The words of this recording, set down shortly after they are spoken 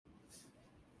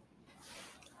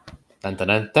Dun, dun,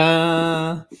 dun,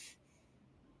 dun,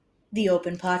 The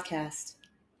Open Podcast.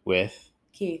 with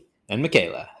Keith, and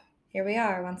Michaela, here we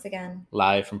are once again.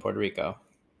 live from Puerto Rico.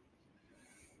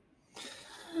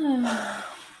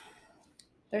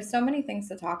 There's so many things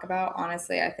to talk about.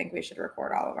 Honestly, I think we should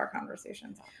record all of our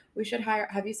conversations. We should hire.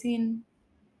 Have you seen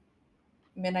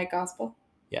Midnight Gospel?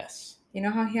 Yes. You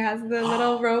know how he has the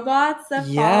little robots that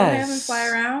follow him and fly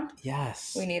around?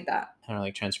 Yes. We need that. And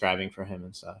like transcribing for him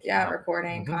and stuff. Yeah,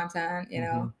 recording content,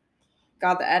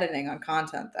 God, the editing on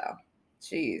content, though.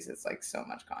 Jeez, it's like so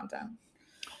much content.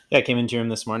 Yeah, I came into your room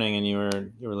this morning and you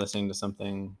were listening to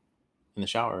something in the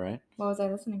shower, right? What was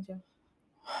I listening to?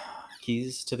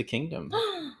 Keys to the Kingdom.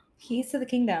 Keys to the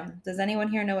Kingdom. Does anyone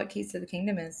here know what Keys to the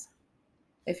Kingdom is?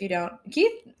 If you don't,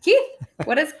 Keith,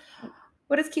 what is Keys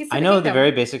to the Kingdom? I know the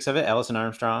very basics of it. Alison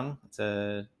Armstrong. It's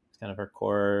kind of her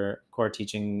core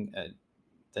teaching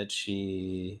that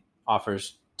she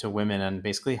offers to women on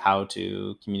basically how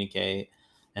to communicate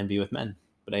and be with men.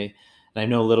 But I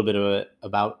know a little bit of it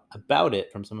about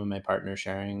it from some of my partners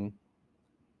sharing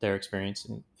their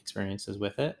experiences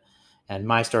with it. And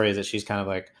my story is that she's kind of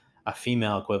like a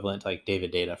female equivalent to like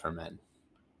David Data for men.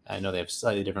 I know they have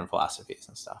slightly different philosophies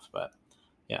and stuff, but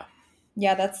yeah.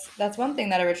 Yeah, that's one thing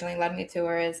that originally led me to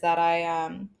her is that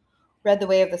I read The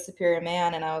Way of the Superior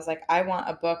Man, and I was like, I want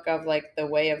a book of like The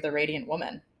Way of the Radiant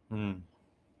Woman.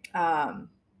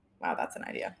 Wow, that's an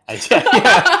idea.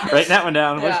 Yeah, write that one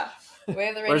down. Yeah. Way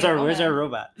of the Radiant Woman. Where's our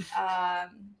robot?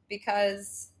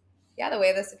 Because The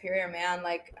Way of the Superior Man,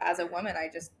 like as a woman, I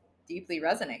just deeply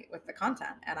resonate with the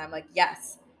content, and I'm like,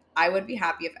 yes, I would be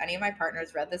happy if any of my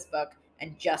partners read this book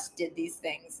and just did these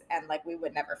things, and like we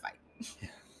would never fight.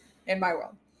 In my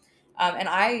world. And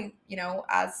I,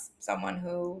 as someone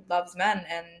who loves men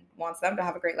and wants them to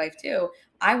have a great life too,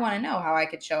 I want to know how I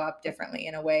could show up differently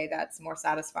in a way that's more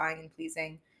satisfying and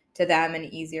pleasing to them and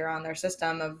easier on their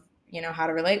system of, how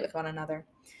to relate with one another.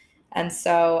 And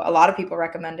so a lot of people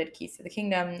recommended Keys to the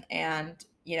Kingdom. And,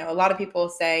 a lot of people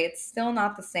say it's still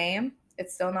not the same.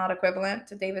 It's still not equivalent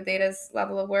to David Data's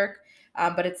level of work,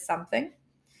 but it's something.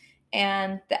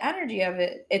 And the energy of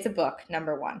it, it's a book,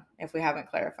 number one, if we haven't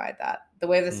clarified that. The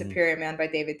Way of the Superior Man by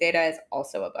David Data is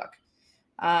also a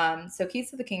book. So Keys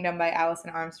to the Kingdom by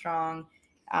Alison Armstrong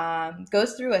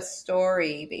goes through a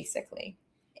story, basically.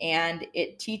 And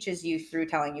it teaches you through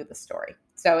telling you the story.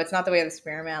 So it's not The Way of the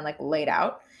Superior Man, like laid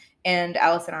out. And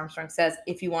Alison Armstrong says,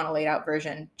 if you want a laid out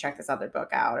version, check this other book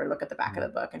out or look at the back of the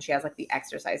book. And she has like the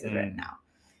exercises written out.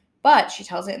 But she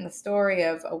tells it in the story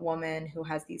of a woman who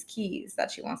has these keys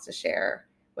that she wants to share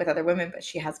with other women, but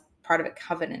she has part of a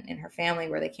covenant in her family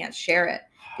where they can't share it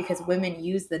because women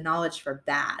use the knowledge for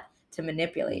bad to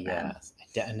manipulate men.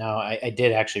 Yes. No, I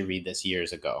did actually read this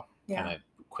years ago. Yeah. Kind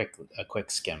of a quick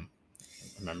skim.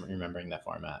 Remembering that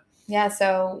format. Yeah,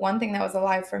 so one thing that was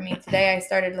alive for me today, I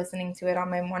started listening to it on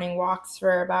my morning walks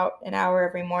for about an hour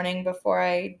every morning before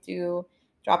I do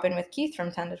drop in with Keith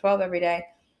from 10 to 12 every day.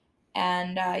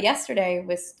 And yesterday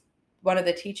was one of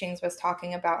the teachings was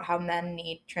talking about how men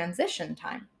need transition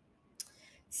time.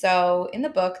 So in the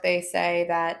book, they say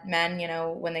that men,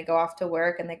 when they go off to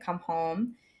work and they come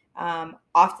home,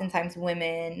 oftentimes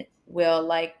women will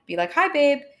be like, hi,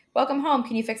 babe, welcome home.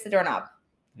 Can you fix the doorknob?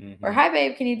 Mm-hmm. Or hi,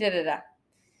 babe, can you da-da-da?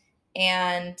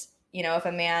 And, if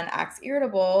a man acts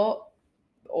irritable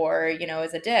or,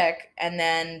 is a dick, and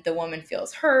then the woman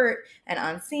feels hurt and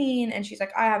unseen, and she's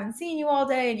like, I haven't seen you all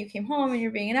day, and you came home, and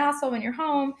you're being an asshole when you're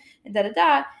home, and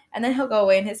da-da-da, and then he'll go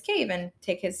away in his cave and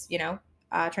take his,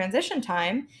 transition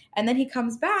time, and then he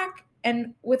comes back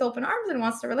and with open arms and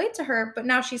wants to relate to her, but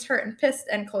now she's hurt and pissed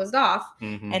and closed off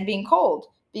and being cold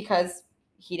because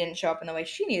he didn't show up in the way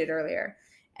she needed earlier.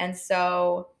 And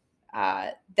so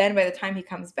then by the time he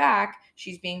comes back,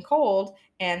 she's being cold,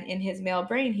 and in his male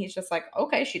brain, he's just like,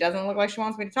 okay, she doesn't look like she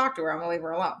wants me to talk to her. I'm going to leave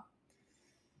her alone.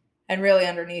 And really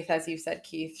underneath, as you said,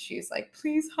 Keith, she's like,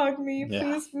 please hug me. Yeah.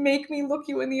 Please make me look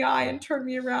you in the eye and turn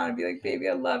me around and be like, baby,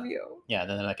 I love you. Yeah,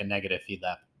 then like a negative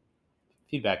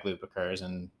feedback loop occurs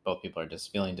and both people are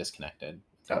just feeling disconnected.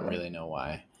 Totally. Don't really know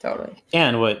why. Totally.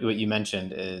 And what you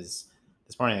mentioned is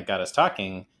this morning that got us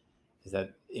talking is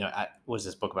that, was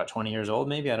this book about 20 years old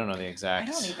maybe? I don't know the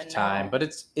exact time,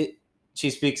 but she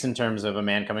speaks in terms of a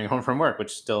man coming home from work,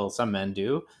 which still some men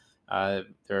do. There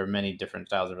are many different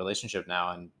styles of relationship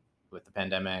now, and with the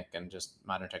pandemic and just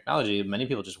modern technology, many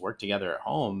people just work together at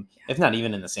home, if not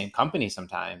even in the same company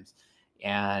sometimes.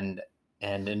 And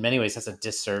in many ways, that's a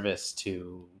disservice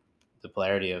to the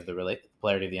polarity of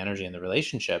the energy in the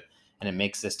relationship, and it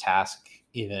makes this task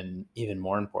even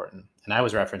more important. And I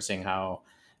was referencing how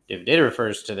David Data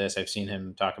refers to this. I've seen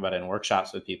him talk about it in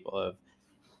workshops with people of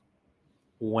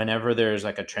whenever there's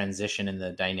like a transition in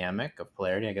the dynamic of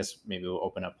polarity, I guess maybe we'll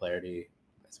open up polarity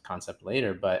as a concept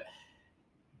later, but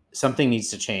something needs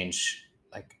to change,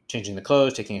 like changing the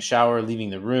clothes, taking a shower, leaving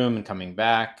the room and coming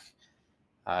back.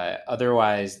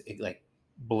 Otherwise, it like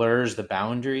blurs the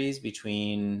boundaries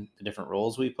between the different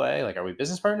roles we play. Like, are we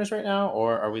business partners right now,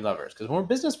 or are we lovers? Because when we're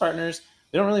business partners,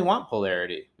 we don't really want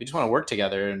polarity. We just want to work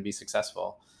together and be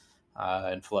successful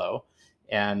and flow.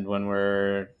 And when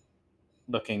we're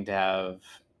looking to have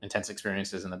intense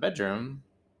experiences in the bedroom,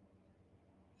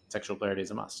 sexual polarity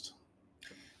is a must.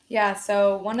 Yeah,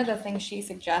 so one of the things she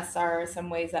suggests are some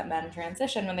ways that men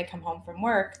transition when they come home from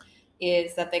work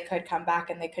is that they could come back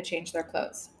and they could change their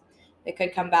clothes. They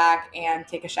could come back and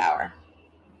take a shower.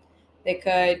 They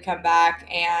could come back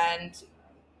and,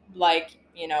 like,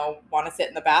 want to sit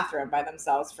in the bathroom by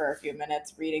themselves for a few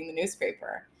minutes reading the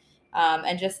newspaper.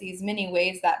 And just these many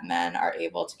ways that men are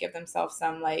able to give themselves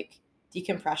some like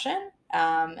decompression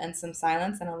and some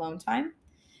silence and alone time.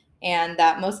 And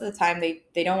that most of the time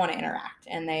they don't want to interact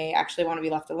and they actually want to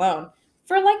be left alone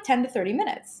for like 10 to 30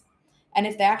 minutes. And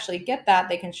if they actually get that,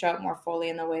 they can show up more fully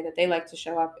in the way that they like to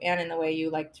show up and in the way you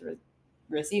like to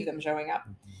receive them showing up.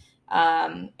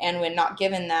 And when not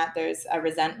given that, there's a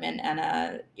resentment and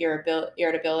a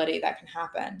irritability that can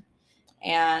happen.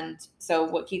 And so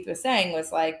what Keith was saying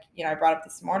was like, I brought up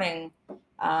this morning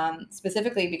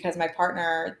specifically because my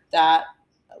partner, that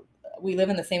we live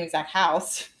in the same exact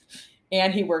house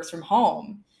and he works from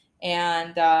home.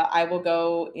 And I will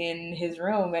go in his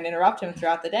room and interrupt him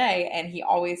throughout the day. And he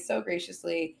always so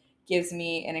graciously gives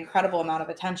me an incredible amount of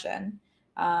attention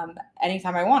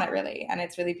anytime I want it, really. And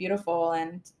it's really beautiful.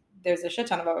 And there's a shit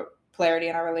ton of polarity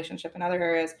in our relationship in other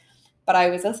areas. But I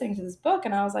was listening to this book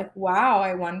and I was like, wow,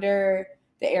 I wonder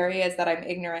the areas that I'm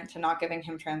ignorant to not giving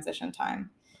him transition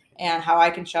time and how I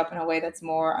can show up in a way that's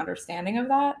more understanding of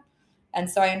that. And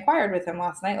so I inquired with him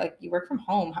last night, like, you work from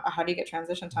home. How do you get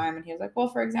transition time? And he was like, well,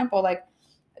 for example, like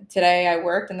today I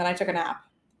worked and then I took a nap.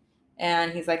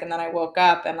 And he's like, and then I woke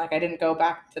up and like I didn't go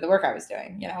back to the work I was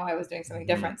doing. I was doing something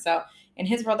different. So in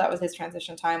his world, that was his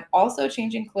transition time. Also,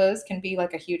 changing clothes can be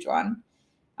like a huge one.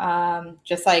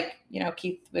 Just like,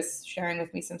 Keith was sharing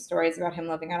with me some stories about him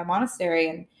living at a monastery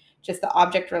and just the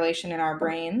object relation in our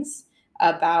brains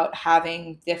about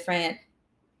having different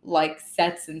like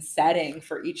sets and setting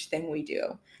for each thing we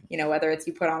do. Whether it's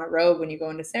you put on a robe when you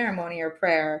go into ceremony or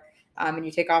prayer, and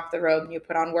you take off the robe and you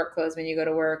put on work clothes when you go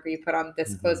to work, or you put on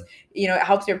this clothes. It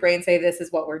helps your brain say this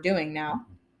is what we're doing now.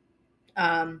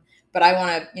 But I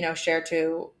want to, share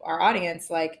to our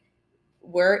audience, like,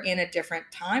 we're in a different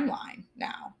timeline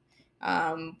now.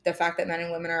 The fact that men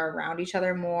and women are around each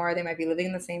other more, they might be living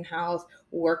in the same house,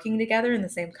 working together in the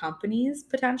same companies,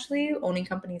 potentially owning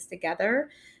companies together,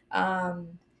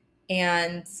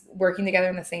 and working together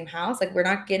in the same house. Like, we're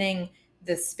not getting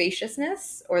the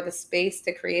spaciousness or the space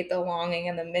to create the longing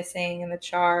and the missing and the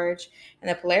charge and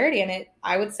the polarity. And it,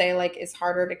 I would say, like, is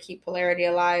harder to keep polarity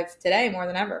alive today more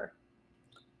than ever.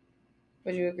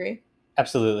 Would you agree?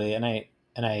 Absolutely.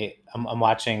 I'm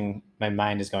watching, my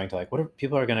mind is going to like, what are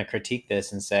people are going to critique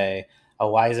this and say, oh,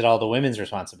 why is it all the women's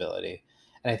responsibility?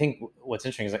 And I think what's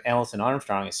interesting is like Alison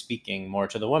Armstrong is speaking more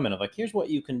to the women of like, here's what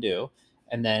you can do.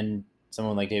 And then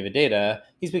someone like David Data,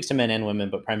 he speaks to men and women,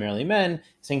 but primarily men,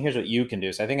 saying, here's what you can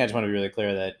do. So I think I just want to be really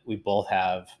clear that we both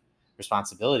have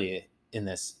responsibility in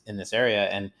this area.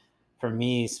 And for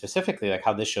me specifically, like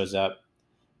how this shows up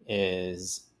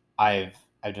is I've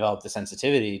developed the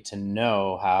sensitivity to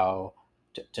know how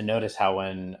to notice how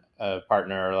when a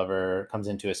partner or lover comes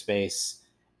into a space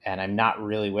and I'm not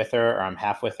really with her, or I'm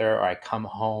half with her, or I come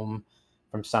home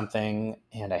from something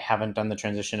and I haven't done the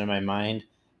transition in my mind,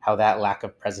 how that lack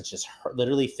of presence just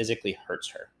literally physically hurts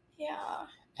her. Yeah.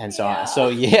 And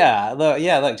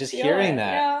look, just hearing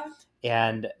that. Yeah.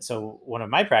 And so one of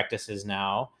my practices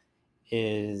now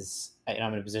is,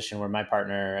 I'm in a position where my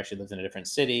partner actually lives in a different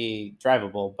city,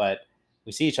 drivable, but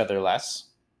we see each other less.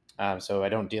 So I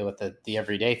don't deal with the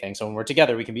everyday thing. So when we're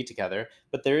together, we can be together,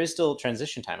 but there is still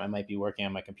transition time. I might be working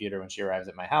on my computer when she arrives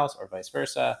at my house, or vice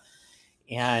versa.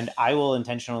 And I will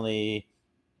intentionally,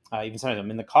 even sometimes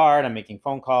I'm in the car and I'm making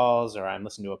phone calls or I'm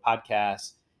listening to a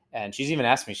podcast. And she's even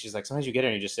asked me, she's like, sometimes you get her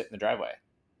and you just sit in the driveway.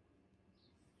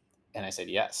 And I said,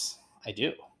 yes, I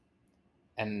do.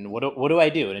 And what do I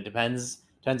do? And it depends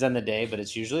on the day, but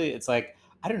it's like,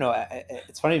 I don't know.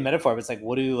 It's funny metaphor, but it's like,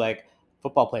 what do like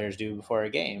football players do before a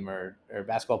game, or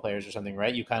basketball players or something,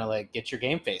 right? You kind of like get your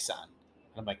game face on.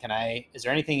 And I'm like, is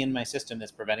there anything in my system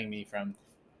that's preventing me from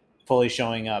fully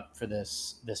showing up for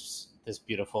this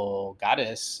beautiful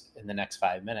goddess in the next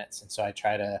 5 minutes? And so I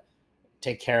try to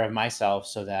take care of myself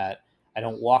so that I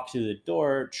don't walk through the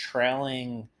door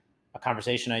trailing a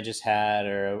conversation I just had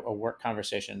or a work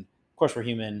conversation. Of course, we're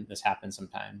human. This happens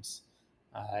sometimes.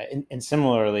 And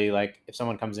similarly, like if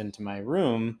someone comes into my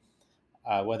room,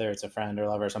 whether it's a friend or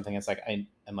lover or something, it's like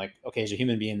I'm like, okay, as a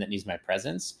human being that needs my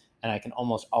presence, and I can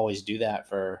almost always do that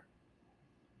for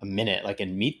a minute, like,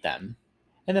 and meet them,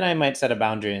 and then I might set a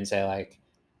boundary and say like,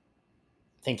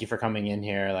 thank you for coming in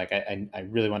here. Like, I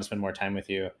really want to spend more time with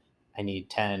you. I need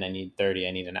 10, I need 30,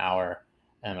 I need an hour,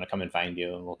 and I'm gonna come and find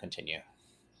you, and we'll continue.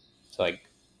 So like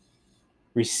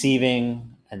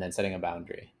receiving and then setting a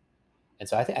boundary. And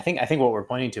so I think what we're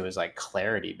pointing to is like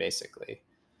clarity, basically,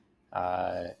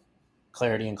 uh,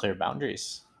 clarity and clear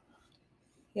boundaries.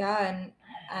 Yeah,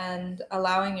 and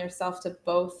allowing yourself to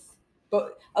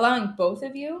allowing both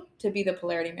of you to be the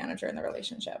polarity manager in the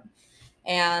relationship,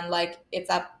 and like it's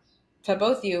up to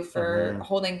both of you for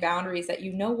holding boundaries that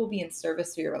you know will be in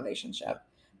service to your relationship.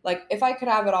 Like if I could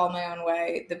have it all my own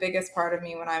way, the biggest part of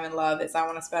me when I'm in love is I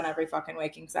want to spend every fucking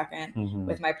waking second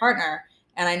with my partner.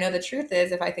 And I know the truth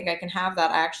is if I think I can have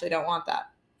that, I actually don't want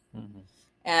that.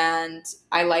 And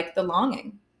I like the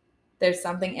longing. There's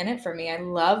something in it for me. I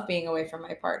love being away from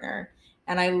my partner,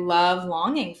 and I love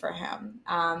longing for him.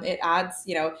 It adds,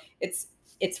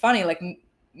 it's funny. Like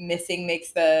missing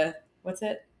makes the what's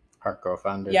it? Heart grow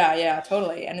fonder. Yeah,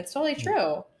 totally, and it's totally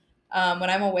true. When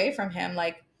I'm away from him,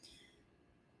 like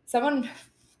someone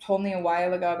told me a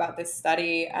while ago about this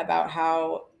study about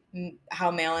how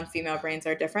male and female brains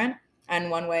are different, and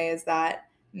one way is that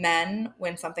men,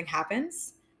 when something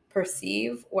happens,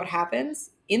 perceive what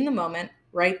happens in the moment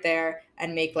right there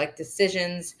and make like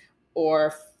decisions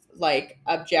or like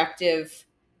objective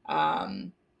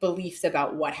beliefs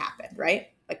about what happened, right?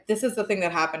 Like this is the thing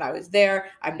that happened. I was there.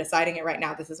 I'm deciding it right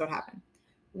now. This is what happened.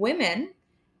 Women,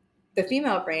 the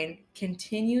female brain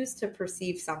continues to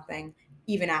perceive something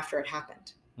even after it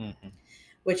happened.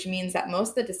 Which means that most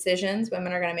of the decisions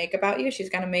women are going to make about you, she's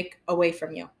going to make away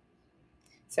from you.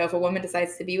 So if a woman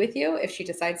decides to be with you, if she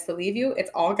decides to leave you,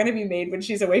 it's all going to be made when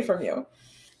she's away from you.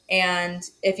 And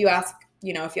if you ask,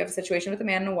 if you have a situation with a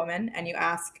man and a woman and you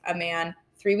ask a man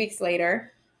 3 weeks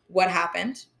later what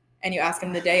happened, and you ask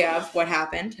him the day of what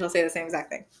happened, he'll say the same exact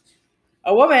thing.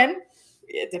 A woman,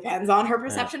 it depends on her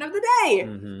perception of the day.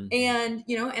 And,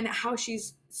 and how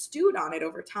she's stewed on it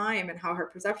over time and how her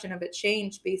perception of it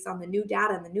changed based on the new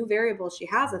data and the new variables she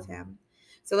has of him.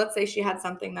 So let's say she had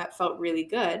something that felt really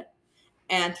good,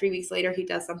 and 3 weeks later he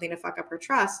does something to fuck up her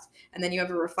trust, and then you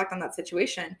ever reflect on that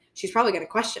situation, she's probably going to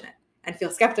question it and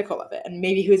feel skeptical of it, and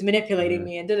maybe he was manipulating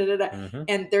me and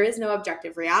and there is no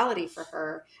objective reality for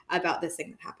her about this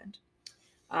thing that happened.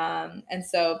 And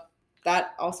so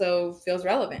that also feels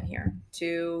relevant here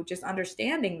to just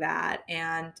understanding that.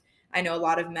 And I know a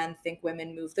lot of men think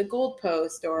women move the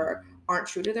goalpost or aren't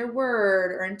true to their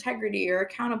word or integrity or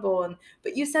accountable.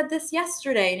 But you said this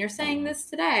yesterday and you're saying this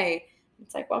today.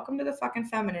 It's like, welcome to the fucking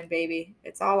feminine, baby.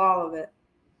 It's all of it.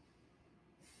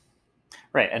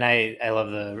 Right. And I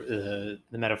love the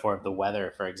metaphor of the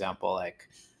weather, for example. Like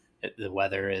the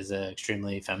weather is an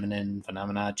extremely feminine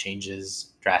phenomena,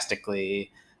 changes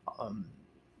drastically.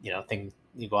 Thing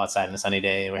you go outside on a sunny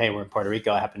day. Hey, we're in Puerto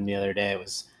Rico. It happened the other day. It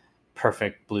was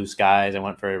perfect blue skies. I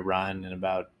went for a run, and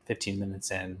about 15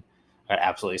 minutes in, I got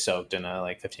absolutely soaked in a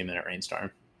 15-minute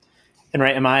rainstorm. And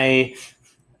right, I'm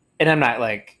not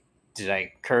like, did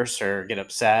I curse or get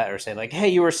upset or say like, hey,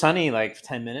 you were sunny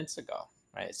 10 minutes ago,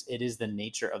 right? It is the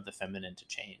nature of the feminine to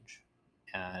change,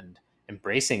 and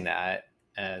embracing that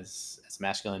as a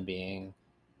masculine being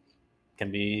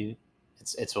can be,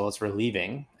 it's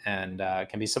relieving and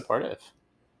can be supportive.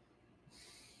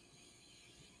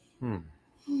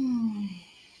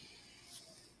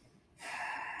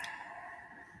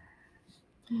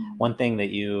 One thing that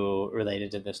you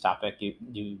related to this topic,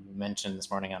 you mentioned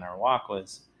this morning on our walk,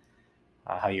 was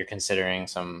how you're considering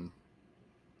some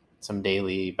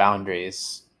daily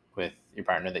boundaries with your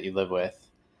partner that you live with,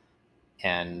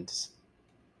 and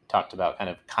talked about kind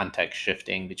of context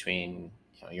shifting between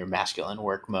your masculine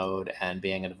work mode and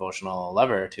being a devotional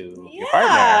lover to your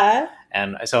partner.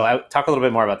 And so I talk a little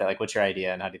bit more about that. Like, what's your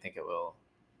idea and how do you think it will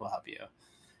help you?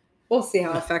 We'll see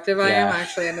how effective I am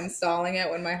actually in installing it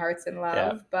when my heart's in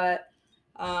love. But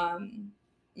I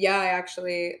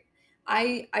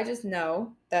just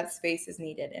know that space is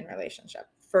needed in relationship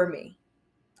for me.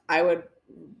 I would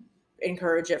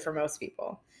encourage it for most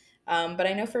people. But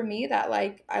I know for me that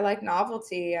I like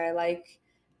novelty. I like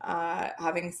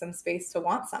having some space to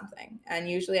want something. And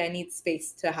usually I need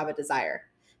space to have a desire.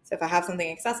 So if I have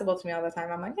something accessible to me all the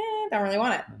time, I'm like, don't really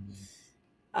want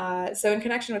it. So in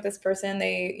connection with this person,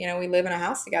 we live in a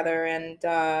house together, and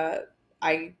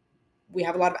we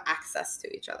have a lot of access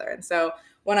to each other. And so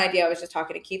one idea I was just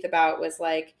talking to Keith about was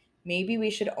like, maybe we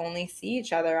should only see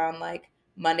each other on like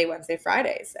Monday, Wednesday,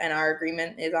 Fridays. And our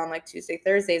agreement is on like Tuesday,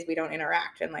 Thursdays, we don't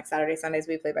interact. And like Saturday, Sundays,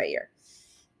 we play by ear.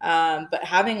 But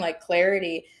having like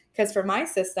clarity, because for my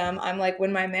system, I'm like,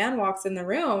 when my man walks in the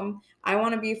room, I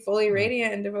want to be fully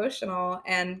radiant and devotional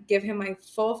and give him my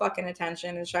full fucking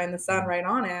attention and shine the sun right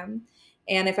on him.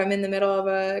 And if I'm in the middle of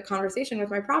a conversation with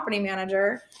my property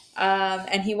manager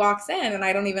and he walks in and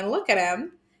I don't even look at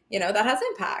him, that has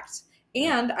impact.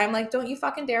 And I'm like, don't you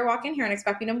fucking dare walk in here and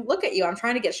expect me to look at you. I'm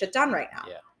trying to get shit done right now.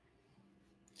 Yeah.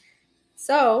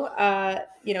 So,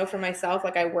 for myself,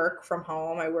 like I work from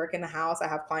home, I work in the house, I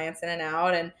have clients in and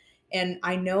out, and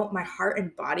I know my heart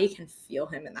and body can feel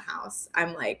him in the house.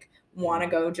 I'm like, want to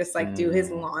go just like do his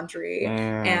laundry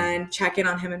and check in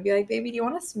on him and be like, baby, do you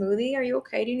want a smoothie? Are you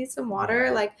okay? Do you need some water?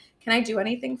 Yeah. Like, can I do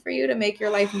anything for you to make your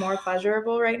life more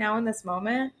pleasurable right now in this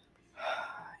moment?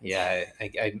 Yeah,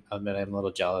 I admit I'm a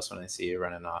little jealous when I see you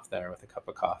running off there with a cup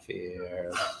of coffee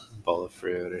or a bowl of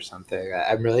fruit or something.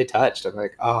 I'm really touched. I'm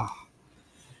like, oh.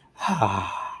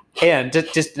 And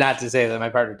just not to say that my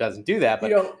partner doesn't do that,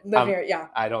 but you don't live here, yeah.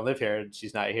 I don't live here, and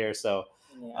she's not here, so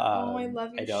yeah. I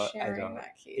love you sharing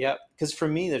that, Keith. Yep, because for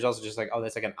me, there's also just like,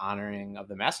 that's like an honoring of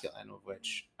the masculine,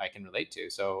 which I can relate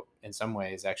to. So in some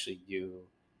ways, actually, you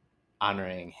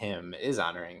honoring him is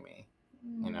honoring me.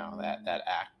 That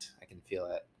act, I can feel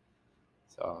it.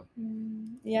 So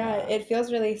yeah, it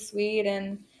feels really sweet,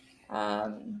 and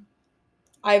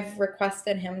I've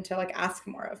requested him to like ask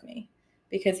more of me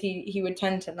because he would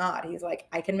tend to not. He's like,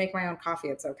 I can make my own coffee,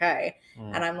 it's okay.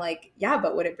 And I'm like, yeah,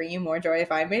 but would it bring you more joy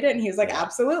if I made it? And he's like,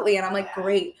 absolutely. And I'm like,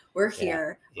 great, we're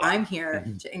here. I'm here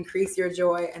to increase your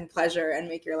joy and pleasure and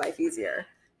make your life easier.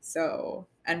 So,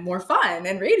 and more fun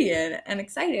and radiant and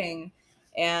exciting.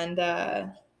 And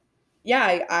I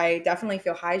definitely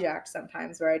feel hijacked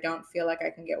sometimes where I don't feel like I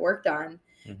can get work done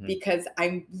because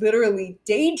I'm literally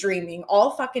daydreaming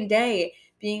all fucking day,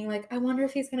 being like, I wonder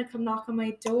if he's going to come knock on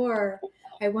my door.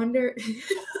 I wonder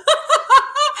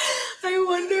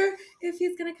if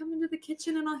he's going to come into the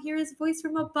kitchen and I'll hear his voice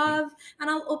from above and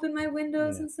I'll open my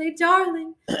windows and say,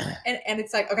 darling. And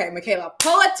it's like, okay, Michaela,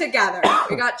 pull it together.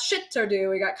 We got shit to do.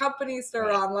 We got companies to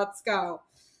run. Let's go.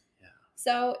 Yeah.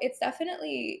 So it's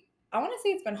definitely, I want to say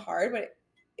it's been hard, but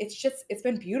it's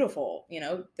been beautiful,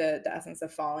 the essence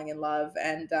of falling in love.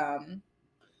 And a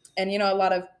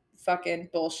lot of fucking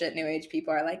bullshit new age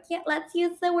people are like, yeah, let's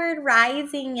use the word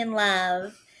rising in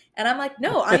love. And I'm like,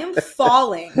 no, I am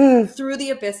falling through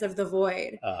the abyss of the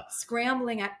void,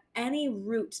 scrambling at any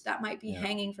root that might be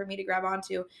hanging for me to grab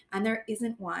onto. And there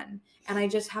isn't one. And I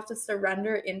just have to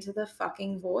surrender into the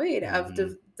fucking void of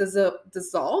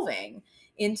dissolving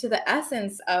into the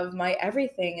essence of my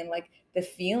everything and like the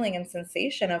feeling and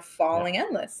sensation of falling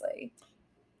endlessly.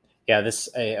 Yeah,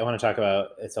 I want to talk about.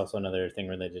 It's also another thing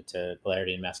related to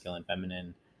polarity and masculine,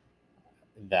 feminine,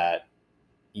 that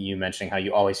you mentioning how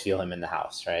you always feel him in the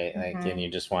house, right? Like, and you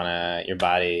just want to. Your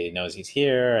body knows he's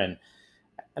here, and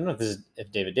I don't know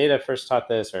if David Data first taught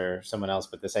this or someone else,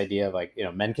 but this idea of like,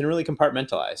 men can really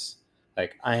compartmentalize.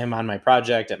 Like, I am on my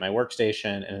project at my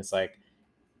workstation, and it's like,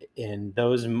 in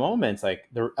those moments, like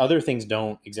the other things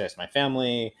don't exist. My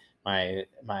family, my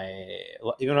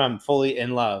even when I'm fully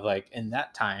in love, like in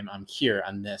that time I'm here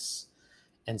on this.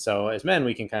 And so as men,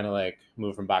 we can kind of like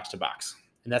move from box to box,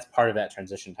 and that's part of that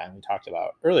transition time we talked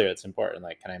about earlier. It's important.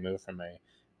 Like, can I move from my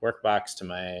work box to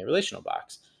my relational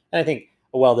box? And I think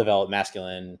a well-developed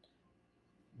masculine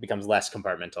becomes less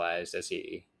compartmentalized as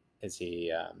he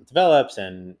develops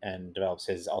and develops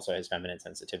his feminine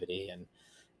sensitivity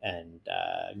and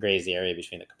graze the area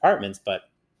between the compartments. But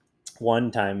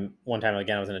one time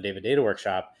again, I was in a David Data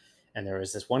workshop, and there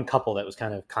was this one couple that was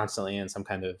kind of constantly in some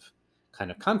kind of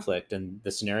conflict. And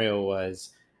the scenario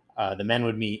was the men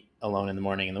would meet alone in the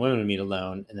morning, and the women would meet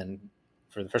alone, and then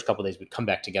for the first couple of days, we'd come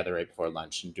back together right before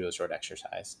lunch and do a short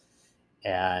exercise.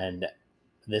 And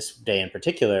this day in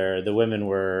particular, the women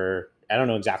were, I don't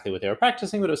know exactly what they were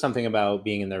practicing, but it was something about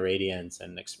being in their radiance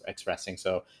and expressing.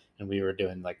 So, and we were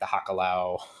doing like the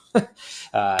hakalau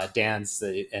dance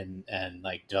and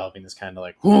like developing this kind of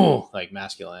like, whoo, like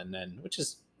masculine, and which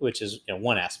is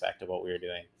one aspect of what we were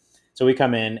doing. So we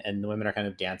come in and the women are kind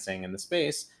of dancing in the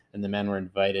space, and the men were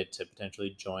invited to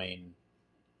potentially join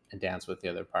and dance with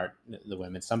the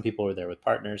women. Some people were there with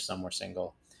partners, some were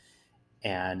single.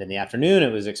 And in the afternoon,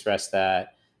 it was expressed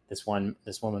that this woman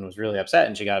was really upset,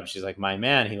 and she got up. She's like, my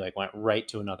man, he like went right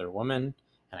to another woman,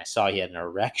 and I saw he had an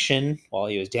erection while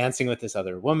he was dancing with this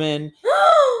other woman.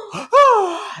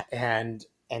 and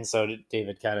so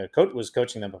David kind of was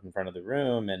coaching them up in front of the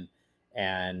room and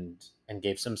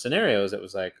gave some scenarios. It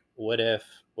was like, what if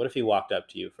he walked up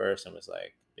to you first and was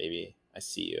like, baby, I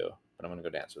see you, but I'm going to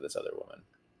go dance with this other woman.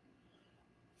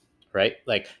 Right?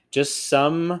 Like just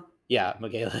some, yeah,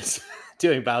 Michaela's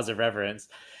doing bows of reverence.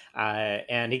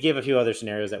 And he gave a few other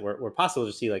scenarios that were possible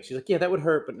to see. Like, she's like, yeah, that would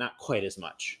hurt, but not quite as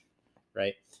much.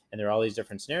 Right. And there are all these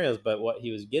different scenarios. But what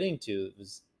he was getting to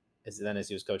was, as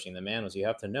he was coaching the man, was you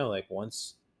have to know, like,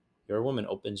 once your woman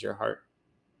opens her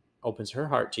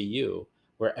heart to you,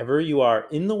 wherever you are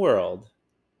in the world,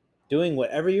 doing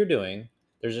whatever you're doing,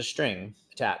 there's a string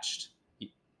attached.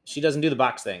 She doesn't do the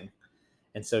box thing.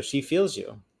 And so she feels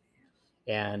you.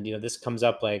 And, this comes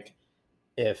up like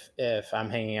if I'm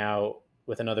hanging out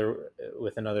with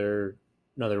another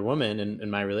woman in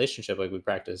my relationship, like we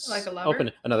practice like a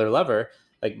lover? another lover,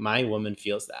 like my woman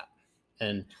feels that.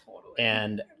 And totally.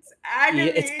 And it's agony.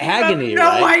 It's agony, no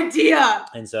right? idea.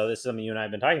 And so this is something you and I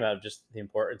have been talking about, just the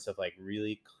importance of like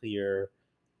really clear,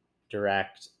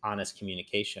 direct, honest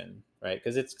communication, right?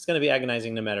 Because it's going to be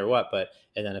agonizing no matter what.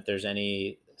 And then if there's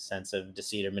any sense of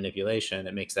deceit or manipulation,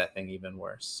 it makes that thing even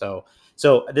worse. So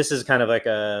this is kind of like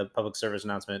a public service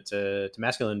announcement to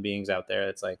masculine beings out there.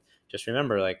 It's like, just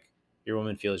remember, like, your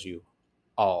woman feels you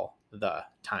all the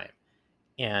time.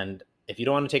 And if you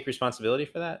don't want to take responsibility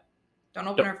for that, don't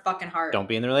open her fucking heart. Don't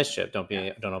be in the relationship.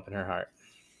 Don't open her heart.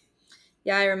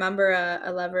 Yeah, I remember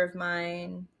a lover of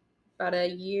mine about a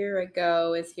year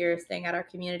ago is here staying at our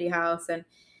community house, and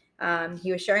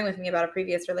he was sharing with me about a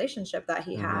previous relationship that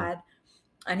he had,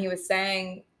 and he was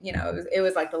saying, it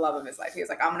was like the love of his life. He was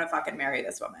like, I'm gonna fucking marry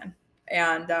this woman,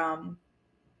 and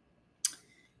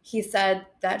he said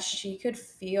that she could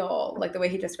feel, like the way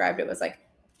he described it was like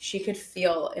she could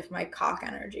feel if my cock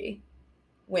energy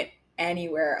went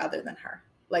anywhere other than her.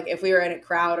 Like if we were in a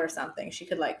crowd or something, she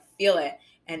could like feel it,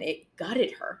 and it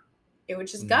gutted her. It would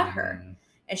just gut her,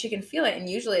 and she can feel it. And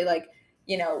usually, like,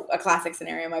 a classic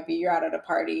scenario might be you're out at a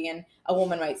party and a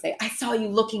woman might say, I saw you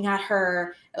looking at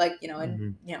her, like,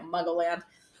 in Muggle land.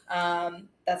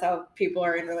 That's how people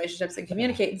are in relationships and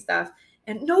communicate and stuff.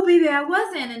 And no, baby, I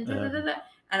wasn't. And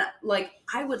and like,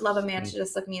 I would love a man to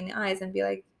just look me in the eyes and be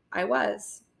like, I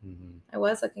was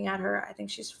looking at her. I think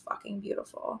she's fucking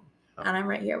beautiful. And I'm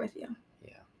right here with you.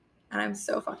 Yeah. And I'm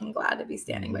so fucking glad to be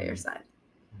standing by your side.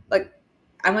 Like,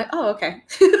 I'm like, oh, okay.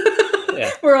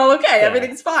 We're all okay. Yeah.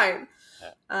 Everything's fine.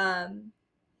 Yeah.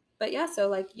 But yeah, so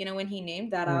like, when he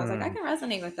named that, I was like, I can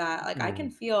resonate with that. Like, I can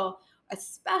feel,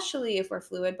 especially if we're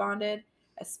fluid bonded,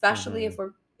 especially if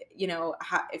we're,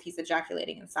 if he's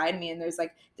ejaculating inside me, and there's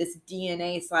like this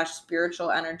DNA/spiritual,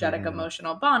 energetic,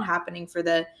 emotional bond happening for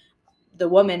the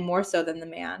woman more so than the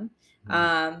man.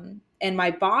 And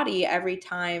my body, every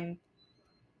time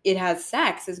it has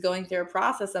sex, is going through a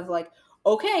process of like,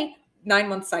 okay,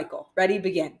 9-month cycle, ready,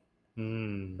 begin.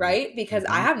 Right? Because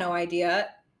I have no idea,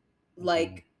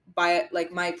 like,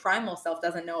 my primal self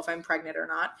doesn't know if I'm pregnant or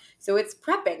not. So it's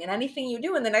prepping, and anything you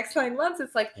do in the next 9 months,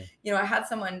 it's like, I had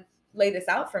someone lay this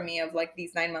out for me of like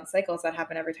these 9-month cycles that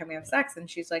happen every time we have sex. And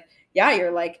she's like, yeah,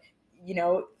 you're like,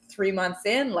 3 months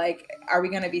in, like, are we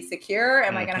going to be secure?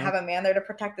 Am I going to have a man there to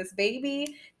protect this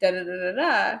baby? And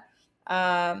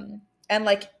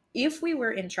like, if we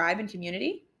were in tribe and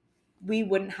community, we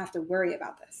wouldn't have to worry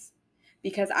about this,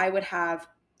 because I would have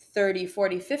 30,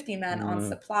 40, 50 men on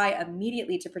supply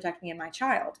immediately to protect me and my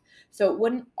child. So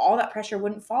all that pressure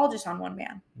wouldn't fall just on one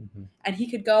man. And he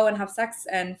could go and have sex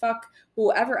and fuck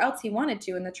whoever else he wanted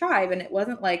to in the tribe. And it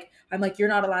wasn't like, I'm like, you're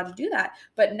not allowed to do that.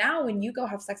 But now when you go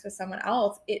have sex with someone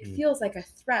else, it feels like a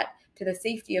threat to the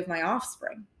safety of my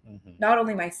offspring. Not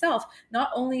only myself,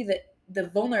 not only the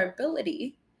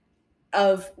vulnerability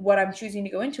of what I'm choosing to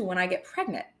go into when I get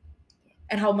pregnant,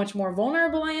 and how much more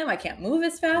vulnerable I am. I can't move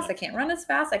as fast. I can't run as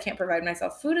fast. I can't provide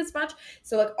myself food as much.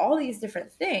 So like, all these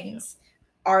different things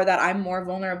are that I'm more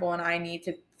vulnerable, and I need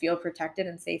to feel protected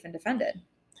and safe and defended.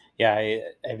 Yeah, I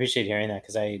appreciate hearing that,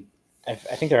 because I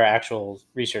think there are actual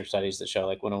research studies that show,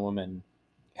 like, when a woman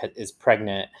is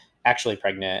actually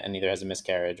pregnant, and either has a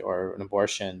miscarriage or an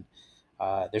abortion,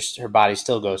 her body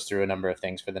still goes through a number of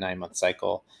things for the 9-month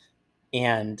cycle.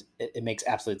 And it makes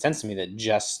absolute sense to me that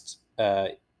just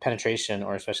penetration,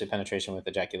 or especially penetration with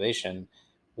ejaculation,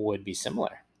 would be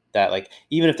similar. That, like,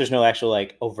 even if there's no actual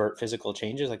like overt physical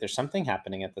changes, like, there's something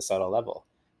happening at the subtle level.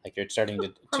 Like, you're starting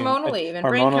to hormonally,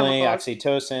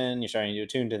 oxytocin, you're starting to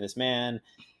attune to this man,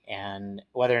 and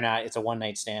whether or not it's a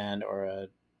one-night stand or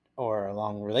a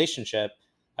long relationship,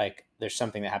 like, there's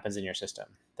something that happens in your system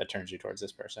that turns you towards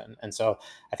this person. And so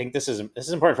I think this is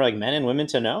important for like men and women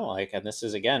to know, like, and this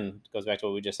is, again, goes back to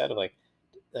what we just said of like,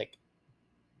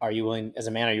 are you willing, as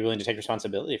a man, are you willing to take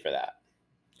responsibility for that?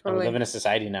 Totally. And we live in a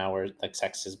society now where like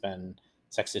sex is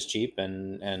cheap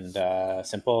and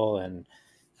simple and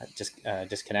just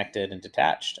disconnected and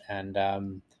detached. And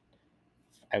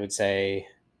I would say,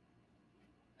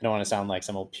 I don't want to sound like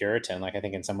some old Puritan. Like, I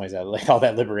think in some ways that like all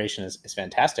that liberation is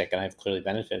fantastic, and I've clearly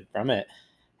benefited from it.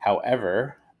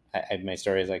 However, my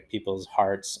story is like people's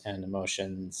hearts and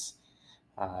emotions.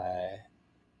 Uh,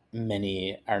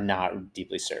 Many are not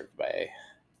deeply served by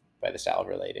the style of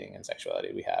relating and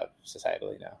sexuality we have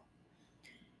societally now.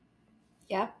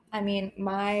 Yeah, I mean,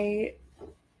 I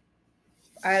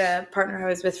had a partner I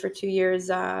was with for 2 years,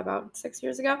 about 6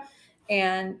 years ago,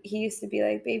 and he used to be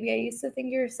like, "Baby, I used to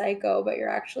think you're psycho, but you're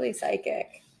actually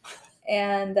psychic."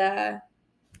 And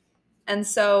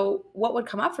so what would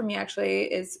come up for me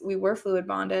actually is we were fluid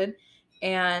bonded,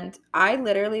 and I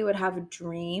literally would have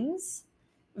dreams,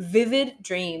 vivid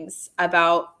dreams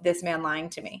about this man lying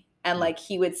to me. And like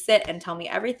he would sit and tell me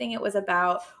everything it was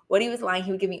about, what he was lying.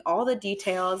 He would give me all the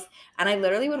details, and I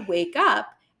literally would wake up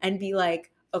and be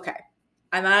like, "Okay,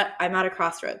 I'm at a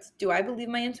crossroads. Do I believe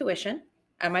my intuition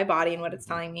and my body and what it's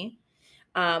telling me,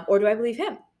 or do I believe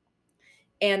him?"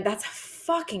 And that's a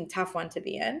fucking tough one to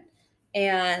be in.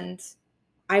 And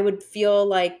I would feel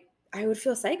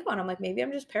psycho, and I'm like, maybe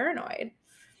I'm just paranoid.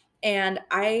 And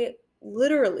I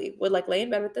literally would like lay in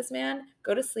bed with this man,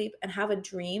 go to sleep, and have a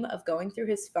dream of going through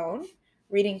his phone,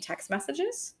 reading text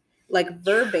messages, like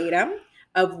verbatim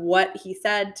of what he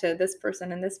said to this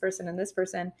person and this person and this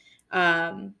person.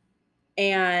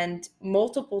 And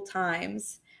multiple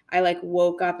times I like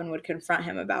woke up and would confront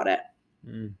him about it.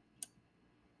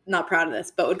 Not proud of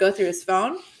this, but would go through his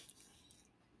phone,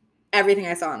 everything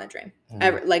I saw in the dream.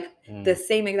 The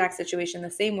same exact situation,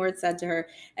 the same words said to her.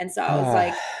 And so I was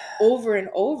like, over and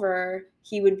over,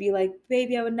 he would be like,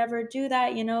 "Baby, I would never do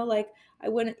that, like I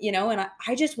wouldn't, and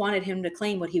I just wanted him to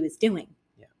claim what he was doing.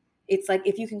 Yeah. It's like,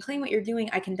 if you can claim what you're doing,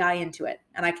 I can die into it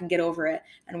and I can get over it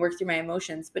and work through my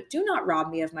emotions, but do not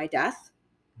rob me of my death.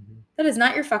 That is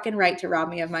not your fucking right to rob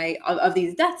me of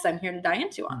these deaths I'm here to die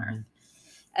into on earth."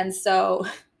 And so,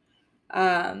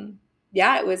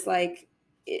 yeah, it was like,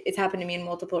 it's happened to me in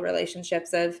multiple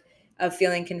relationships of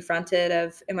feeling confronted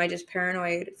of, am I just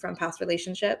paranoid from past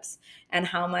relationships? And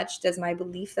how much does my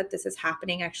belief that this is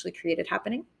happening actually create it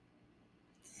happening?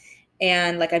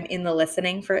 And like, I'm in the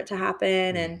listening for it to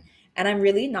happen. And I'm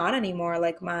really not anymore.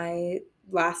 Like my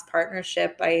last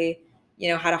partnership, I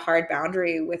had a hard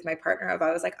boundary with my partner of,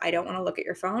 I was like, I don't want to look at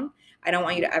your phone. I don't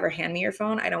want you to ever hand me your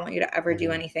phone. I don't want you to ever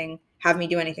do anything, have me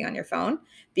do anything on your phone,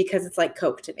 because it's like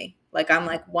coke to me. Like, I'm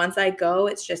like, once I go,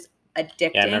 it's just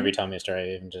addicting. Yeah, I remember you telling me a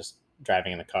story, even just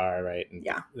driving in the car, right? And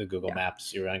Yeah. the Google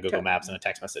Maps, you were on Google Maps and a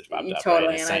text message popped up. Totally.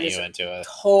 Right? And sent you into a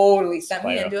totally sent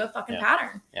me into a fucking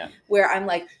pattern. Yeah. Where I'm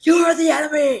like, "You're the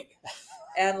enemy."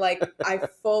 And like, I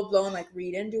full blown like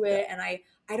read into it. And I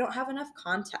don't have enough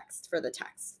context for the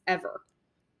text ever.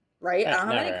 Right? I don't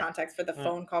have any context for the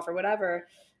phone call, for whatever.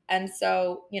 And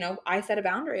so, I set a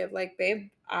boundary of like,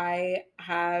 "Babe, I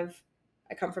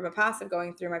come from a past of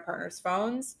going through my partner's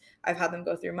phones. I've had them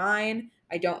go through mine.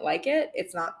 I don't like it.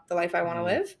 It's not the life I want to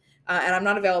live. And I'm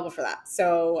not available for that.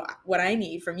 So what I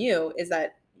need from you is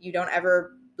that you don't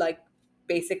ever like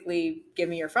basically give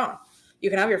me your phone. You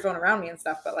can have your phone around me and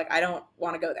stuff, but like, I don't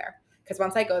want to go there." Because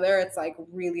once I go there, it's like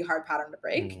really hard pattern to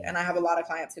break. And I have a lot of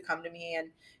clients who come to me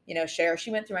and, share,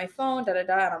 "She went through my phone, da, da,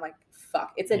 da." And I'm like,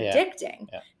 fuck, it's addicting.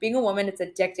 Yeah. Being a woman, it's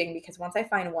addicting, because once I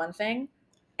find one thing,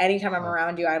 anytime I'm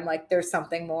around you, I'm like, there's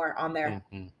something more on there.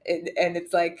 And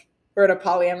it's like, we're in a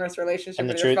polyamorous relationship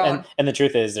with your phone. And the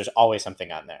truth is, there's always something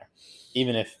on there.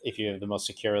 Even if you have the most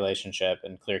secure relationship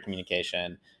and clear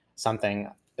communication,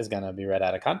 something is going to be read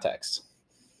out of context.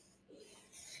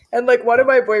 And like, one of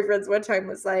my boyfriends one time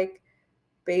was like,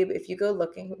 "Babe, if you're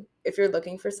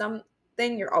looking for something,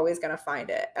 you're always going to find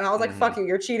it." And I was like, "Fuck you,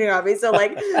 you're cheating on me." So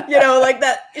like, like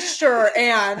that, sure.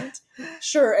 And,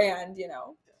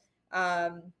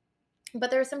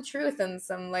 but there's some truth and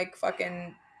some like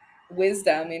fucking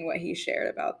wisdom in what he shared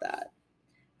about that.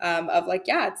 Of like,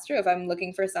 yeah, it's true. If I'm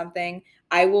looking for something,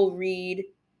 I will read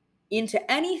into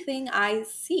anything I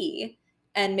see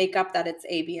and make up that it's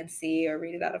A, B, and C, or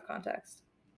read it out of context.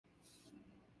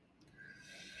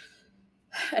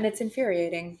 And it's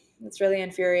infuriating. It's really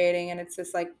infuriating. And it's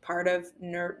just like part of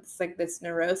it's like this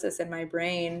neurosis in my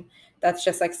brain that's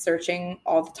just like searching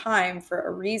all the time for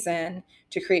a reason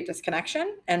to create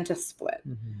disconnection and to split.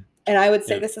 And I would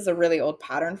say this is a really old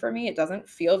pattern for me. It doesn't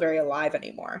feel very alive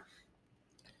anymore.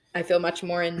 I feel much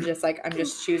more in just like, I'm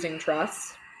just choosing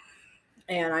trust,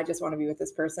 and I just want to be with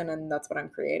this person, and that's what I'm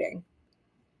creating.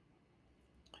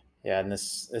 Yeah, and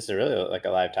this is really like a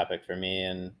live topic for me,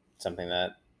 and something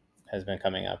that has been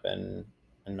coming up in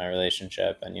my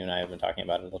relationship, and you and I have been talking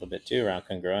about it a little bit too, around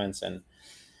congruence. And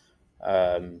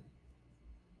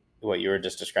what you were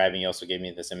just describing, you also gave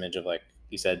me this image of like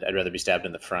you said, I'd rather be stabbed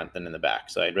in the front than in the back.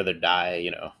 So I'd rather die,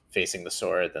 facing the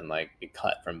sword than like be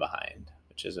cut from behind,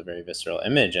 which is a very visceral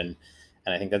image. And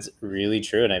I think that's really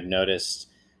true. And I've noticed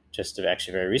just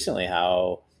actually very recently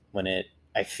how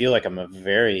I feel like I'm a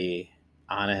very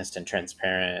honest and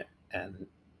transparent and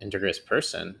integrous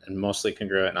person, and mostly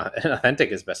congruent and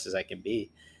authentic as best as I can be.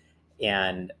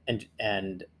 And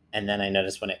then I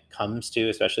notice when it comes to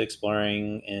especially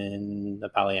exploring in the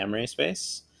polyamory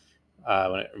space,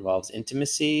 when it involves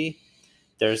intimacy,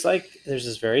 there's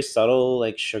this very subtle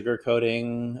like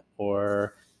sugarcoating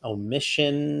or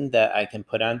omission that I can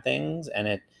put on things, and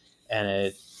it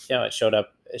it showed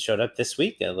up this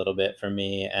week a little bit for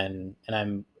me, and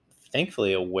I'm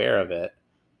thankfully aware of it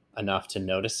enough to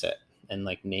notice it and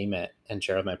like name it and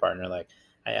share with my partner, like,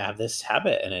 I have this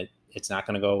habit and it's not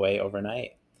going to go away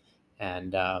overnight.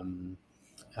 And and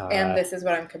this is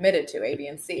what I'm committed to, A, B,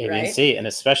 and C, right? A, B, and C, and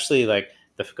especially like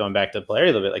going back to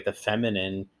polarity a little bit, like the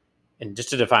feminine, and just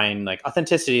to define, like,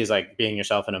 authenticity is like being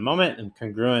yourself in a moment, and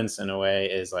congruence in a way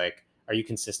is like, are you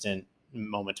consistent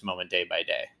moment to moment, day by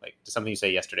day? Like, does something you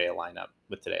say yesterday align up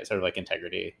with today? Sort of like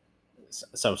integrity,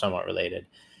 somewhat related.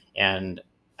 And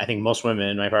I think most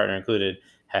women, my partner included,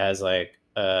 has like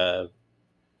a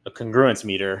congruence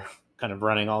meter kind of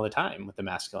running all the time with the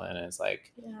masculine, and it's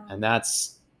like,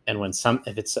 and when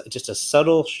if it's just a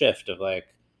subtle shift of like,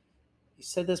 you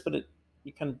said this, but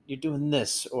you're doing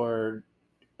this, or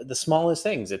the smallest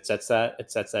things, it sets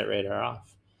that radar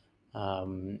off.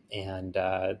 And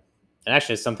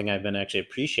actually it's something I've been actually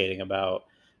appreciating about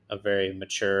a very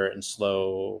mature and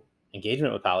slow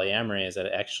engagement with polyamory, is that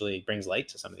it actually brings light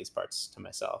to some of these parts to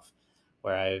myself,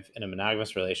 where I've, in a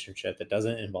monogamous relationship that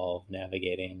doesn't involve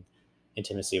navigating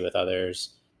intimacy with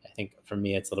others, I think for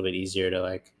me it's a little bit easier to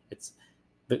like, it's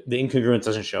the incongruence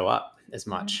doesn't show up as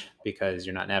much because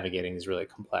you're not navigating these really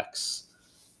complex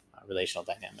relational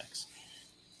dynamics.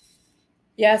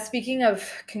 Yeah, speaking of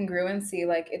congruency,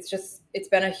 like it's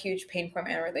been a huge pain point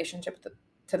in a relationship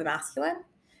to the masculine,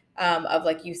 of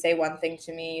like, you say one thing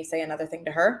to me, you say another thing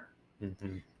to her,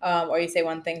 or you say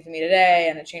one thing to me today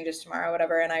and it changes tomorrow,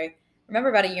 whatever. And I remember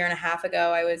about 1.5 years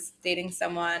ago, I was dating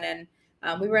someone, and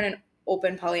we were in an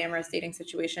open polyamorous dating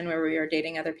situation where we were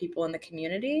dating other people in the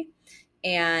community.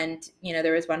 And,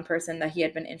 there was one person that he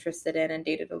had been interested in and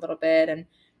dated a little bit. And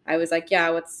I was like, yeah,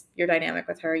 what's your dynamic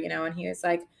with her? And he was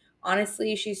like,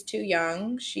 honestly, she's too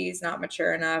young. She's not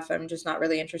mature enough. I'm just not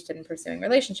really interested in pursuing a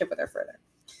relationship with her further.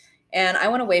 And I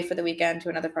went away for the weekend to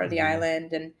another part of the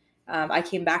island, and I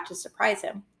came back to surprise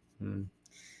him.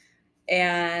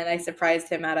 And I surprised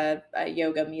him at a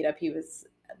yoga meetup he was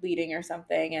leading or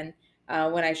something. And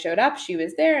when I showed up, she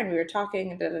was there, and we were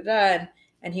talking, and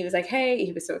and he was like, hey,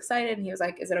 he was so excited. And he was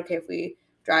like, is it okay if we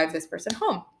drive this person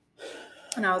home?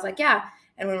 And I was like, yeah.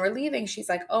 And when we're leaving, she's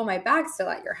like, oh, my bag's still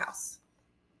at your house.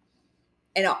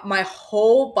 And my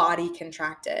whole body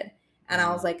contracted. And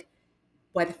I was like,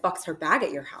 why the fuck's her bag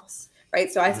at your house?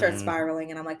 Right? So I start spiraling,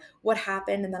 and I'm like, what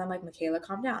happened? And then I'm like, Michaela,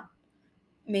 calm down.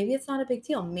 Maybe it's not a big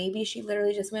deal. Maybe she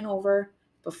literally just went over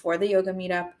before the yoga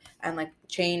meetup and like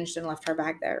changed and left her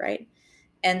bag there, right?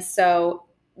 And so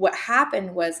what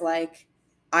happened was, like,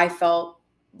 I felt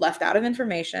left out of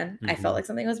information. I felt like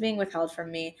something was being withheld from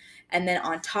me. And then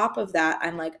on top of that,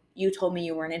 I'm like, you told me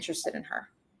you weren't interested in her.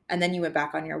 And then you went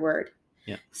back on your word.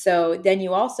 Yeah. So then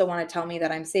you also want to tell me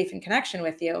that I'm safe in connection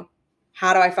with you.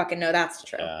 How do I fucking know that's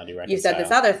true? You said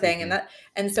this other thing.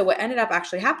 And so what ended up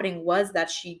actually happening was that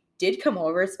she did come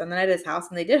over, spend the night at his house,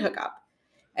 and they did hook up.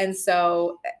 And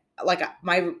so, like,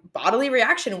 my bodily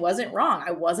reaction wasn't wrong.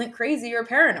 I wasn't crazy or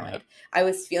paranoid. Yep. I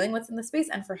was feeling what's in the space.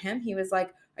 And for him, he was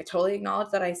like, I totally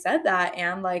acknowledge that I said that.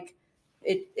 And like,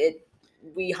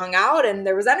 we hung out and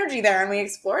there was energy there and we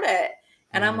explored it.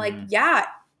 And I'm like, yeah,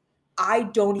 I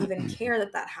don't even care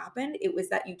that happened. It was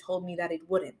that you told me that it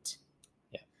wouldn't.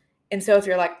 Yeah. And so if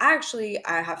you're like, actually,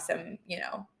 I have some,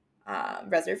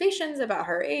 reservations about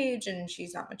her age and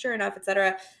she's not mature enough,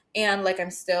 etc. And like,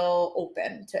 I'm still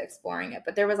open to exploring it.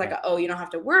 But there was like, oh, you don't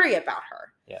have to worry about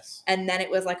her. Yes. And then it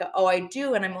was like, oh, I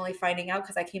do. And I'm only finding out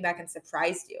because I came back and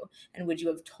surprised you. And would you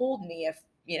have told me if,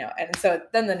 and so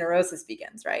then the neurosis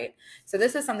begins, right? So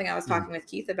this is something I was talking with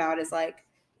Keith about, is like,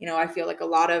 I feel like a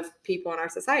lot of people in our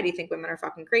society think women are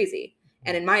fucking crazy.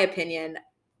 And in my opinion,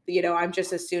 I'm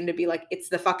just assumed to be like, it's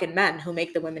the fucking men who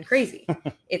make the women crazy.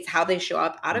 It's how they show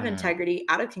up out of integrity,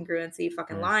 out of congruency,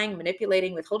 fucking lying,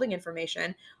 manipulating, withholding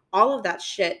information, all of that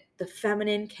shit. The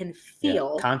feminine can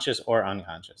feel, conscious or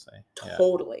unconsciously.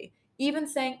 Totally. Even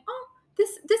saying, oh,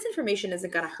 this information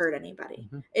isn't going to hurt anybody.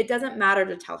 It doesn't matter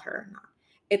to tell her or not.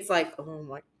 It's like, oh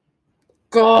my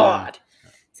God.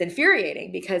 It's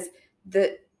infuriating because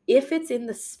if it's in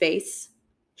the space,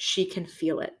 she can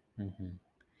feel it. Mm-hmm.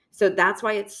 So that's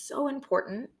why it's so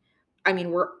important. I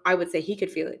mean, I would say he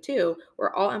could feel it too.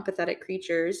 We're all empathetic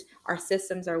creatures. Our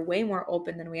systems are way more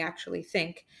open than we actually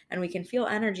think. And we can feel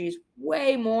energies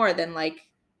way more than like,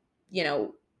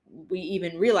 we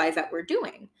even realize that we're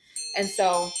doing. And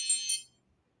so,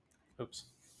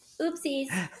 oopsies,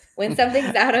 when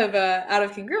something's out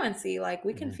of congruency, like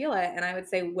we can feel it. And I would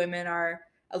say women are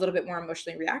a little bit more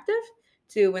emotionally reactive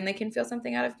to when they can feel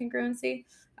something out of congruency.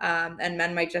 And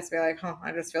men might just be like, oh,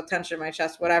 I just feel tension in my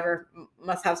chest, whatever,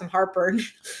 must have some heartburn,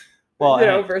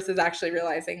 well, versus actually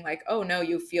realizing like, oh no,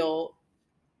 you feel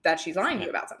that she's lying to you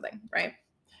about something, right?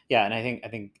 Yeah. And I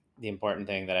think the important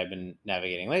thing that I've been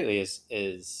navigating lately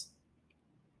is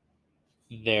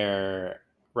we're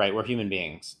human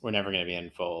beings. We're never going to be in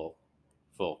full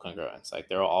congruence. Like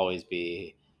there will always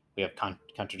be, we have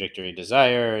contradictory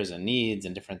desires and needs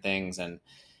and different things. And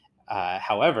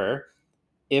however,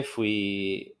 if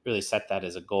we really set that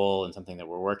as a goal and something that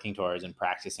we're working towards and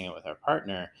practicing it with our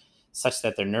partner, such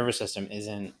that their nervous system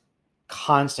isn't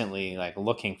constantly like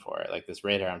looking for it, like this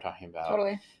radar I'm talking about.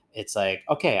 Totally. It's like,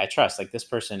 okay, I trust, like this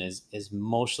person is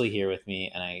mostly here with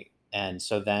me, and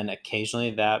so then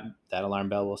occasionally that alarm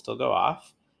bell will still go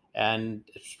off, and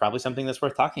it's probably something that's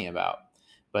worth talking about.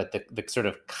 But the sort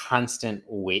of constant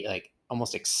wait, like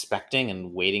almost expecting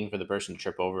and waiting for the person to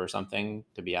trip over something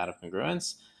to be out of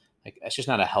congruence, like that's just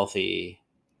not a healthy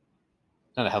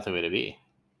way to be.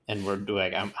 And we're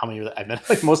doing, how many, I've been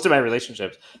like most of my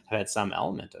relationships have had some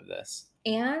element of this.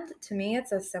 And to me,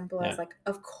 it's as simple as like,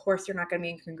 of course, you're not going to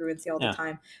be in congruency all the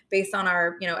time. Based on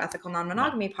our, ethical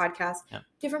non-monogamy podcast,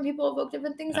 different people evoke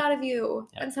different things out of you.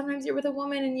 And sometimes you're with a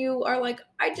woman and you are like,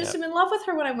 I just am in love with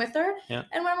her when I'm with her. And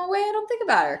when I'm away, I don't think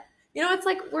about her. It's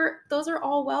like those are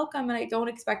all welcome. And I don't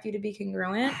expect you to be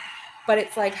congruent. But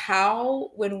it's like, how,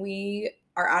 when we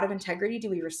are out of integrity, do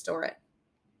we restore it?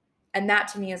 And that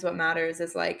to me is what matters,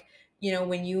 is like,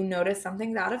 when you notice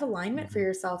something's out of alignment for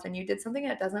yourself and you did something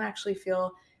that doesn't actually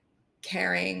feel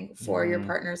caring for your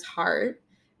partner's heart,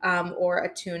 or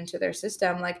attuned to their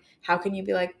system, like how can you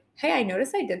be like, hey, I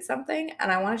noticed I did something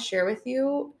and I want to share with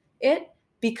you it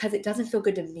because it doesn't feel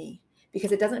good to me,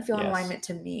 because it doesn't feel in alignment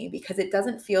to me, because it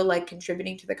doesn't feel like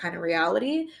contributing to the kind of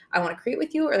reality I want to create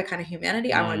with you or the kind of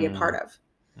humanity I want to be a part of.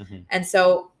 And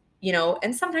so,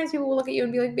 and sometimes people will look at you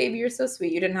and be like, baby, you're so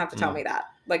sweet. You didn't have to tell me that.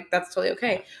 Like, that's totally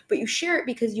okay. But you share it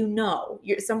because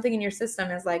something in your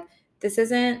system is like, this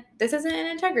isn't an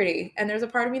integrity. And there's a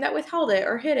part of me that withheld it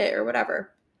or hid it or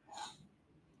whatever.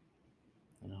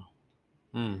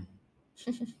 I'm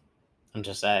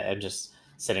just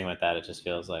sitting with that. It just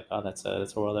feels like, oh, that's a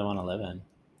world I want to live in.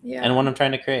 Yeah. And one I'm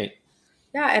trying to create.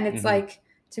 Yeah. And it's like,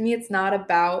 to me, it's not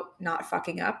about not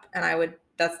fucking up. And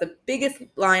that's the biggest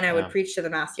line I would preach to the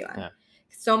masculine. Yeah.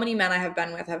 So many men I have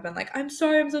been with have been like, I'm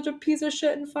sorry, I'm such a piece of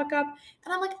shit and fuck up.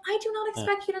 And I'm like, I do not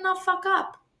expect you to not fuck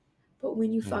up. But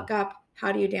when you fuck up,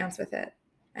 how do you dance with it?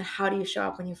 And how do you show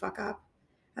up when you fuck up?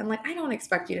 I'm like, I don't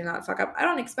expect you to not fuck up. I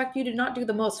don't expect you to not do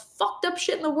the most fucked up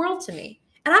shit in the world to me.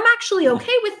 And I'm actually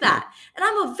okay with that. And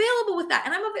I'm available with that.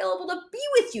 And I'm available to be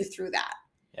with you through that.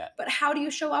 Yeah. But how do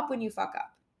you show up when you fuck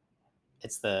up?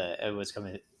 It was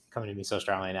coming to me so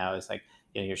strongly now. It's like,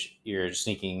 you're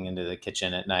sneaking into the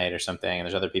kitchen at night or something, and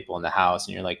there's other people in the house,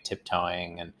 and you're like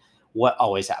tiptoeing. And what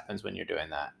always happens when you're doing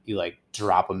that? You like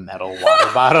drop a metal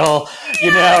water bottle,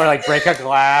 or like break a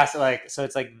glass. Like, so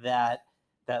it's like that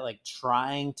like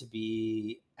trying to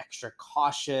be extra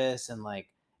cautious and like,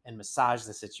 and massage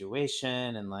the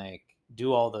situation and like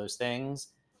do all those things.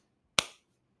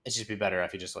 It'd just be better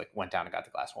if you just like went down and got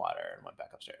the glass of water and went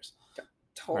back upstairs.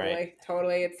 Totally.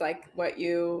 It's like what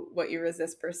you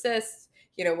resist persists,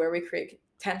 where we create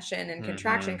tension and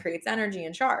contraction creates energy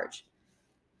and charge.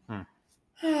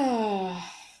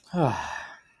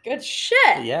 Good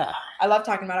shit. Yeah. I love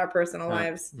talking about our personal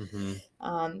lives,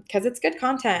 because it's good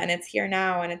content and it's here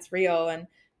now and it's real, and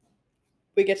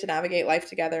we get to navigate life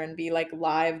together and be like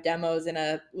live demos in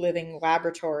a living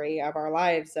laboratory of our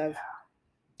lives of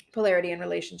polarity and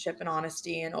relationship and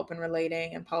honesty and open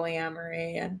relating and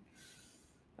polyamory and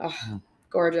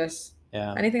gorgeous.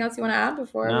 Yeah. Anything else you want to add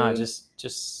before? No,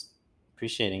 just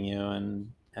appreciating you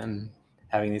and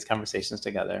having these conversations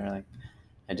together. Like,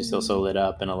 I just feel so lit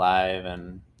up and alive,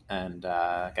 and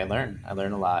like I learn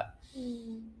a lot.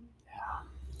 Yeah.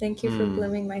 Thank you for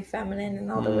blooming my feminine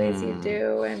in all the ways you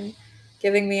do, and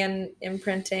giving me an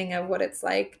imprinting of what it's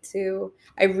like to.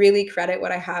 I really credit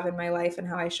what I have in my life and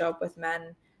how I show up with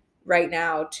men right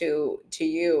now to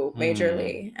you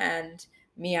majorly, and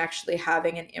me actually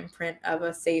having an imprint of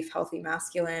a safe, healthy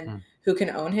masculine who can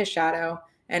own his shadow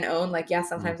and own like,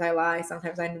 sometimes I lie,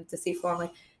 sometimes I'm deceitful. I'm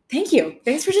like, Thank you.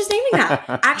 Thanks for just naming that.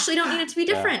 Actually, don't need it to be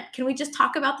different. Yeah. Can we just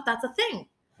talk about that that's a thing?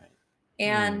 Right.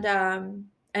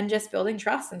 And just building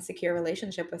trust and secure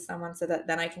relationship with someone so that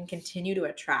then I can continue to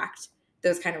attract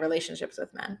those kind of relationships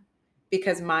with men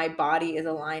because my body is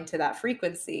aligned to that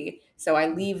frequency. So I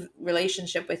leave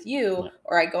relationship with you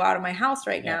or I go out of my house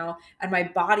right now and my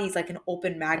body's like an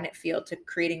open magnet field to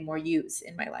creating more yous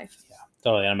in my life. Yeah,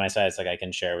 totally. On my side, it's like I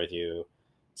can share with you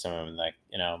some of like,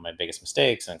 my biggest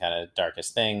mistakes and kind of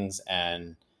darkest things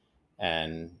and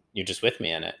you're just with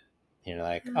me in it. You're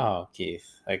like, oh, Keith,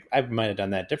 like I might have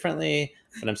done that differently,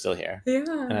 but I'm still here. Yeah.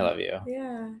 And I love you.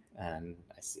 Yeah. And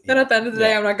I see. Then at the end of the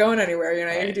day, I'm not going anywhere. You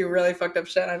can do really fucked up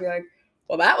shit. And I'd be like,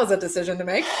 well, that was a decision to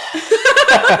make. What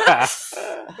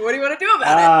do you want to do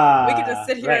about it? We can just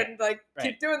sit here and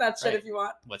keep doing that shit if you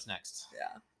want. What's next?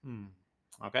 Yeah.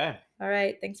 Okay. All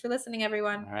right. Thanks for listening,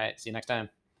 everyone. All right. See you next time.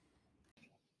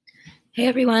 Hey,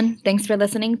 everyone. Thanks for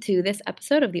listening to this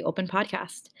episode of the Open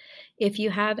Podcast. If you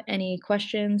have any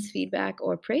questions, feedback,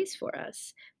 or praise for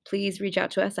us, please reach out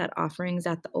to us at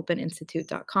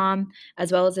offerings@theopeninstitute.com,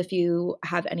 as well as if you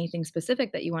have anything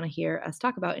specific that you want to hear us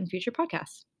talk about in future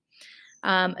podcasts.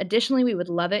 Additionally, we would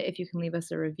love it if you can leave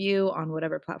us a review on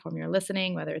whatever platform you're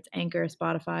listening, whether it's Anchor,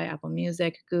 Spotify, Apple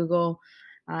Music, Google.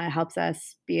 It helps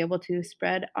us be able to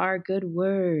spread our good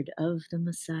word of the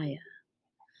Messiah.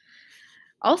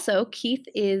 Also, Keith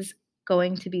is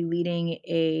going to be leading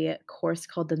a course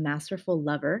called The Masterful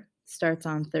Lover. Starts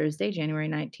on Thursday, January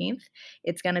 19th.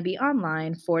 It's going to be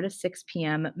online 4 to 6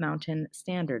 p.m. Mountain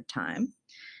Standard Time.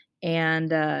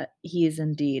 And he is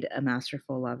indeed a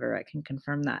masterful lover. I can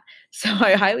confirm that. So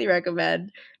I highly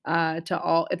recommend to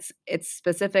all. It's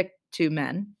specific to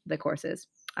men, the courses.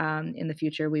 In the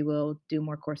future, we will do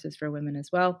more courses for women as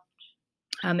well.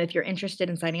 If you're interested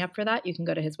in signing up for that, you can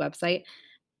go to his website,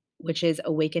 which is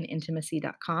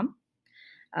awakenintimacy.com,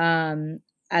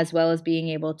 as well as being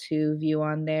able to view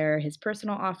on there his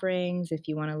personal offerings if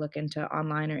you want to look into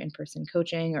online or in-person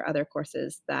coaching or other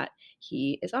courses that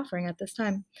he is offering at this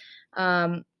time.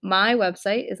 My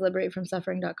website is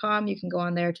liberateFromSuffering.com. You can go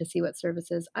on there to see what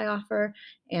services I offer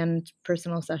and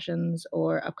personal sessions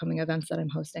or upcoming events that I'm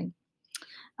hosting.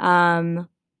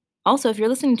 Also, if you're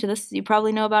listening to this, you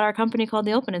probably know about our company called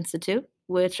the Open Institute,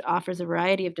 which offers a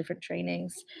variety of different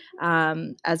trainings,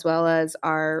 as well as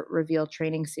our Reveal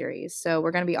training series. So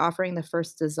we're going to be offering the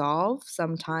first Dissolve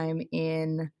sometime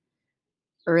in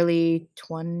early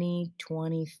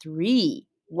 2023.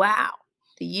 Wow,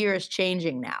 the year is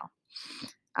changing now.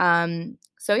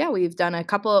 So yeah, we've done a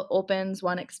couple of opens,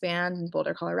 one expand in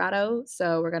Boulder, Colorado.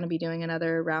 So we're going to be doing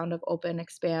another round of open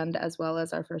expand as well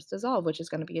as our first Dissolve, which is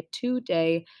going to be a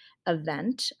 2-day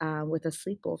event with a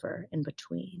sleepover in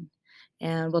between.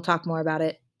 And we'll talk more about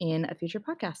it in a future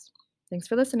podcast. Thanks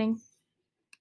for listening.